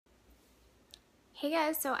Hey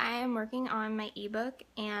guys, so I am working on my ebook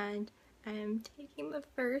and I'm taking the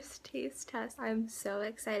first taste test. I'm so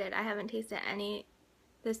excited. I haven't tasted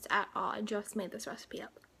this at all. I just made this recipe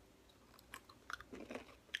up.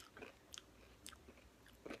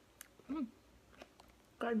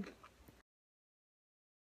 Good.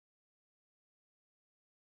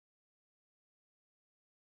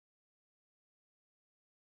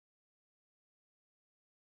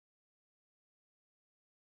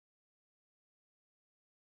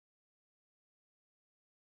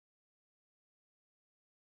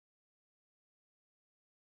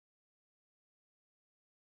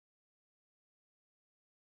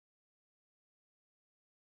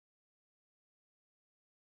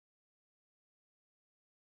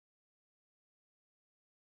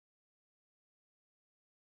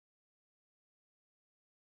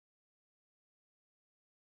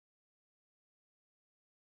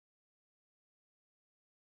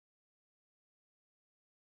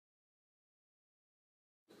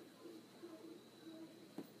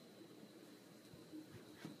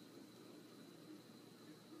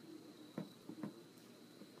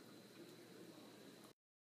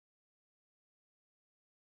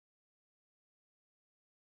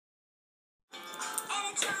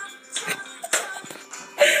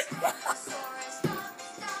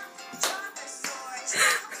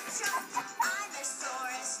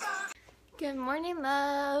 Good morning,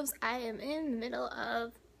 loves. I am in the middle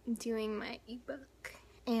of doing my ebook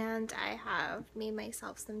and I have made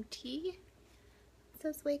myself some tea. It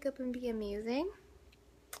says wake up and be amazing,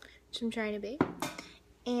 which I'm trying to be.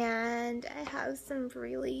 And I have some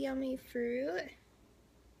really yummy fruit.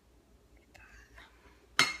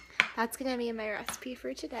 That's gonna be my recipe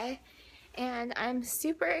for today. And I'm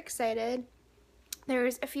super excited.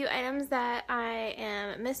 There's a few items that I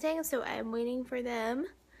am missing, so I'm waiting for them.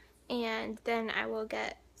 And then I will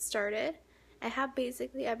get started. I have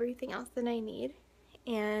basically everything else that I need.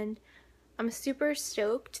 And I'm super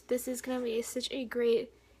stoked. This is gonna be such a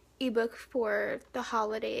great ebook for the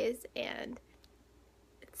holidays and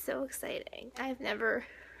it's so exciting. I've never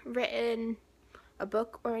written a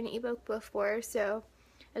book or an ebook before, so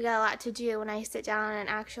I've got a lot to do when I sit down and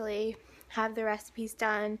actually have the recipes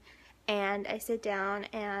done and I sit down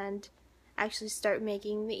and actually start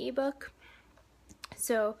making the ebook.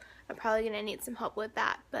 So I'm probably going to need some help with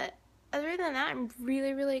that, but other than that, I'm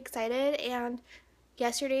really excited, and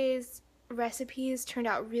yesterday's recipes turned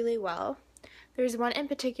out really well. There's one in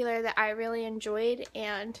particular that I really enjoyed,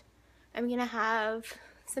 and I'm going to have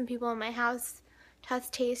some people in my house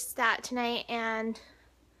taste that tonight, and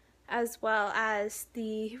as well as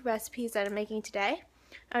the recipes that I'm making today.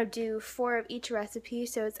 I'll do 4 of each recipe,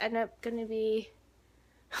 so it's end up going to be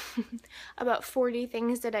about 40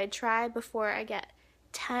 things that I try before I get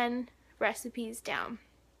 10 recipes down.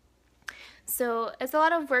 So it's a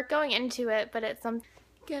lot of work going into it, but it's some.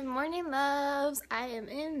 Good morning, loves. I am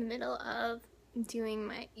in the middle of doing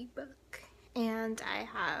my ebook and I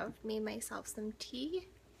have made myself some tea.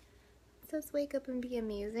 It says wake up and be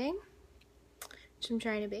amazing, which I'm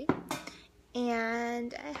trying to be.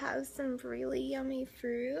 And I have some really yummy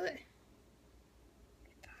fruit.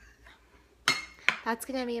 That's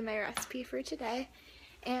gonna be my recipe for today.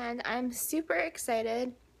 And I'm super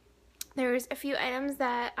excited. There's a few items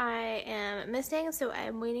that I am missing, so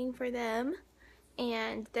I'm waiting for them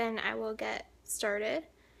and then I will get started.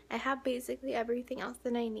 I have basically everything else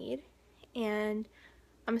that I need and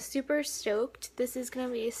I'm super stoked. This is going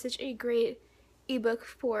to be such a great ebook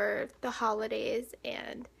for the holidays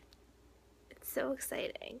and it's so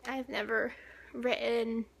exciting. I've never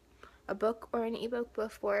written a book or an ebook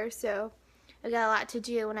before, so I've got a lot to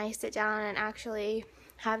do when I sit down and actually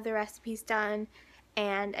have the recipes done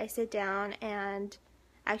and I sit down and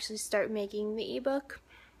actually start making the ebook.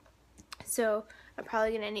 So I'm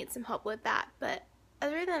probably going to need some help with that, but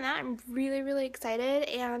other than that, I'm really excited,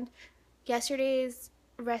 and yesterday's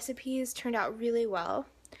recipes turned out really well.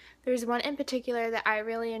 There's one in particular that I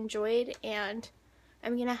really enjoyed, and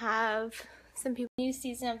I'm going to have some people. New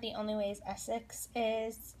season of The Only Way is Essex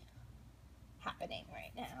is happening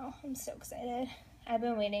right now. I'm so excited. I've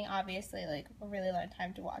been waiting, obviously, like a really long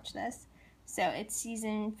time to watch this. So it's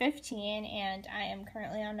season 15 and I am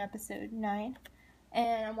currently on episode 9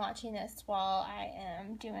 and I'm watching this while I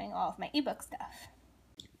am doing all of my ebook stuff.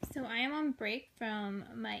 So I am on break from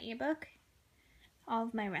my ebook, all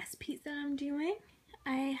of my recipes that I'm doing.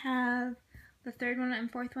 I have the 3rd one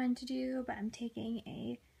and 4th one to do, but I'm taking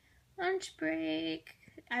a lunch break.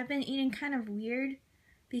 I've been eating kind of weird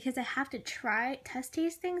because I have to test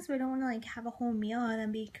taste things, but I don't want to like have a whole meal and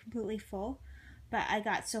then be completely full. But I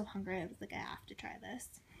got so hungry, I was like, I have to try this.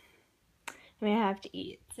 I mean, I have to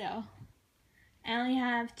eat, so I only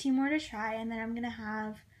have 2 more to try, and then I'm gonna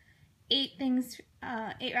have 8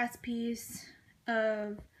 recipes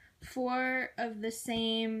of 4 of the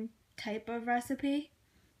same type of recipe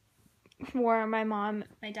for my mom,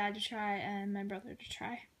 my dad to try, and my brother to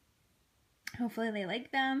try. Hopefully they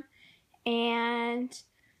like them. And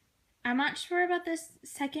I'm not sure about this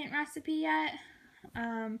second recipe yet.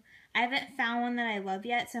 I haven't found one that I love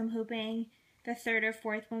yet, so I'm hoping the third or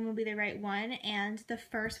fourth one will be the right one. And the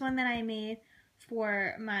first one that I made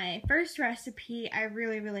for my first recipe, I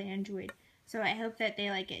really enjoyed. So I hope that they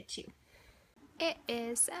like it too. It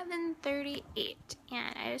is 7:38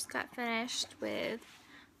 and I just got finished with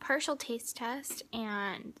partial taste test,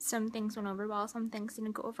 and some things went over well, some things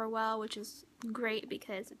didn't go over well, which is great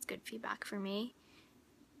because it's good feedback for me,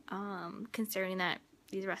 considering that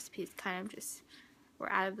these recipes kind of just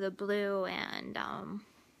were out of the blue and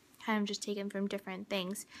kind of just taken from different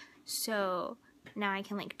things. So now I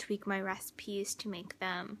can like tweak my recipes to make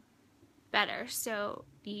them better. So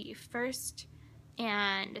the first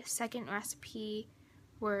and second recipe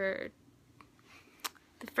were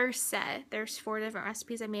the first set. There's 4 different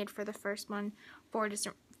recipes I made for the first one, 4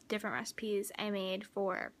 different recipes I made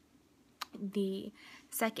for the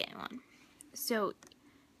second one. So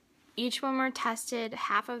each one were tested.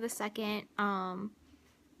 Half of the second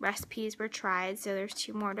recipes were tried, so there's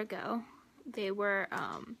 2 more to go. They were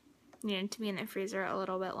needed to be in the freezer a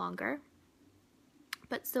little bit longer,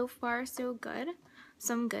 but so far so good.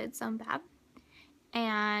 Some good, some bad,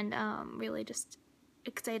 and really just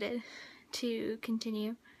excited to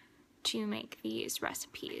continue to make these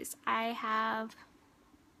recipes. I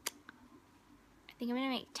think I'm gonna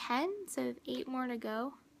make 10, so I have 8 more to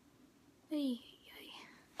go.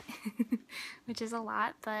 Which is a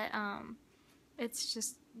lot, but it's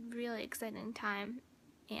just really exciting time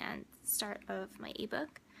and start of my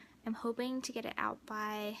ebook. I'm hoping to get it out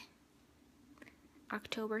by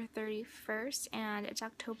October 31st, and it's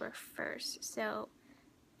October 1st, so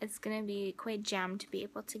it's gonna be quite jammed to be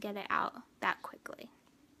able to get it out that quickly.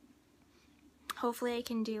 Hopefully I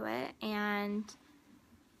can do it and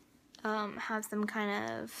have some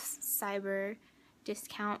kind of cyber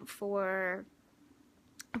discount for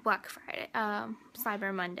Black Friday,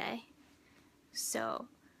 Cyber Monday. So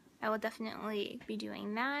I will definitely be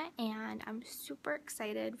doing that, and I'm super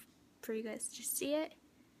excited for you guys to see it.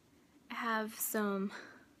 I have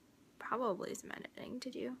probably some editing to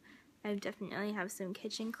do. I definitely have some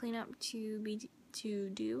kitchen cleanup to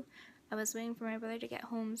do. I was waiting for my brother to get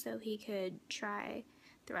home so he could try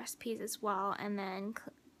the recipes as well, and then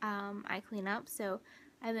I clean up. So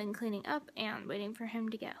I've been cleaning up and waiting for him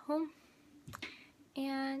to get home.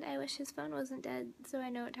 And I wish his phone wasn't dead, so I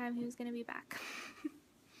know what time he was going to be back.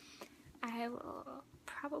 I will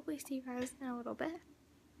probably see you guys in a little bit.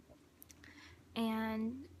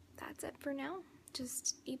 And that's it for now.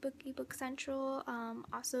 Just ebook Central,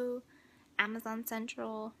 also Amazon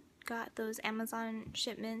Central. Got those Amazon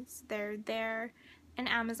shipments. They're there. And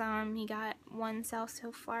Amazon, we got 1 sale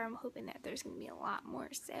so far. I'm hoping that there's going to be a lot more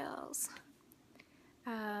sales.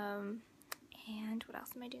 And what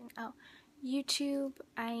else am I doing? Oh, YouTube,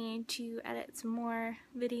 I need to edit some more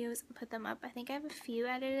videos and put them up. I think I have a few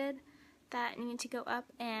edited that need to go up,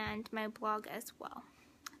 and my blog as well.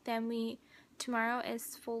 Then tomorrow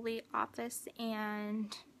is fully office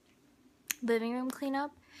and living room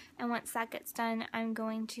cleanup, and once that gets done, I'm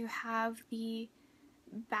going to have the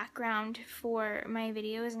background for my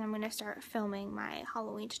videos, and I'm going to start filming my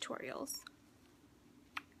Halloween tutorials.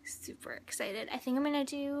 Super excited. I think I'm going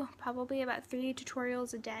to do probably about 3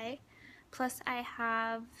 tutorials a day, plus I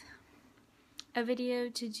have a video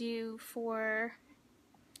to do for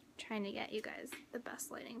trying to get you guys the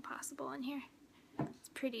best lighting possible in here. It's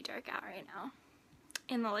pretty dark out right now,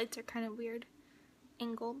 and the lights are kind of weird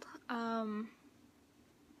angled. Oh,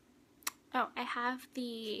 I have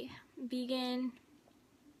the vegan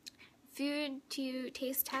food to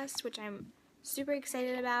taste test, which I'm super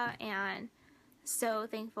excited about, and so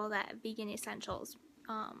thankful that Vegan Essentials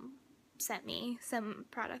sent me some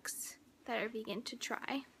products that are vegan to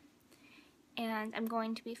try. And I'm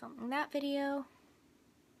going to be filming that video,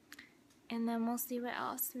 and then we'll see what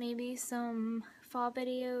else. Maybe some fall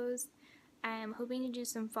videos. I'm hoping to do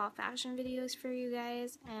some fall fashion videos for you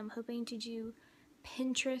guys. I'm hoping to do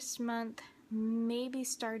Pinterest month, maybe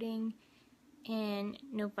starting in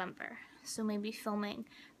November. So maybe filming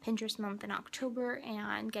Pinterest month in October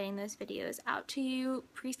and getting those videos out to you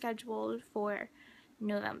pre-scheduled for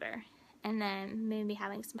November. And then maybe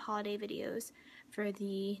having some holiday videos for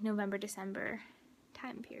the November-December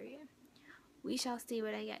time period. We shall see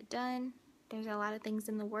what I get done. There's a lot of things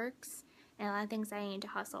in the works and a lot of things I need to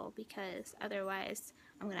hustle, because otherwise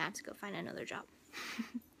I'm gonna have to go find another job.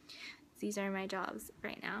 These are my jobs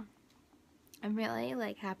right now. I'm really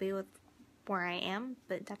like happy with where I am,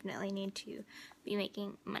 but definitely need to be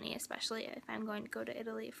making money, especially if I'm going to go to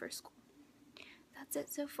Italy for school. That's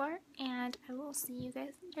it so far, and I will see you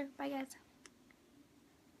guys later. Bye guys.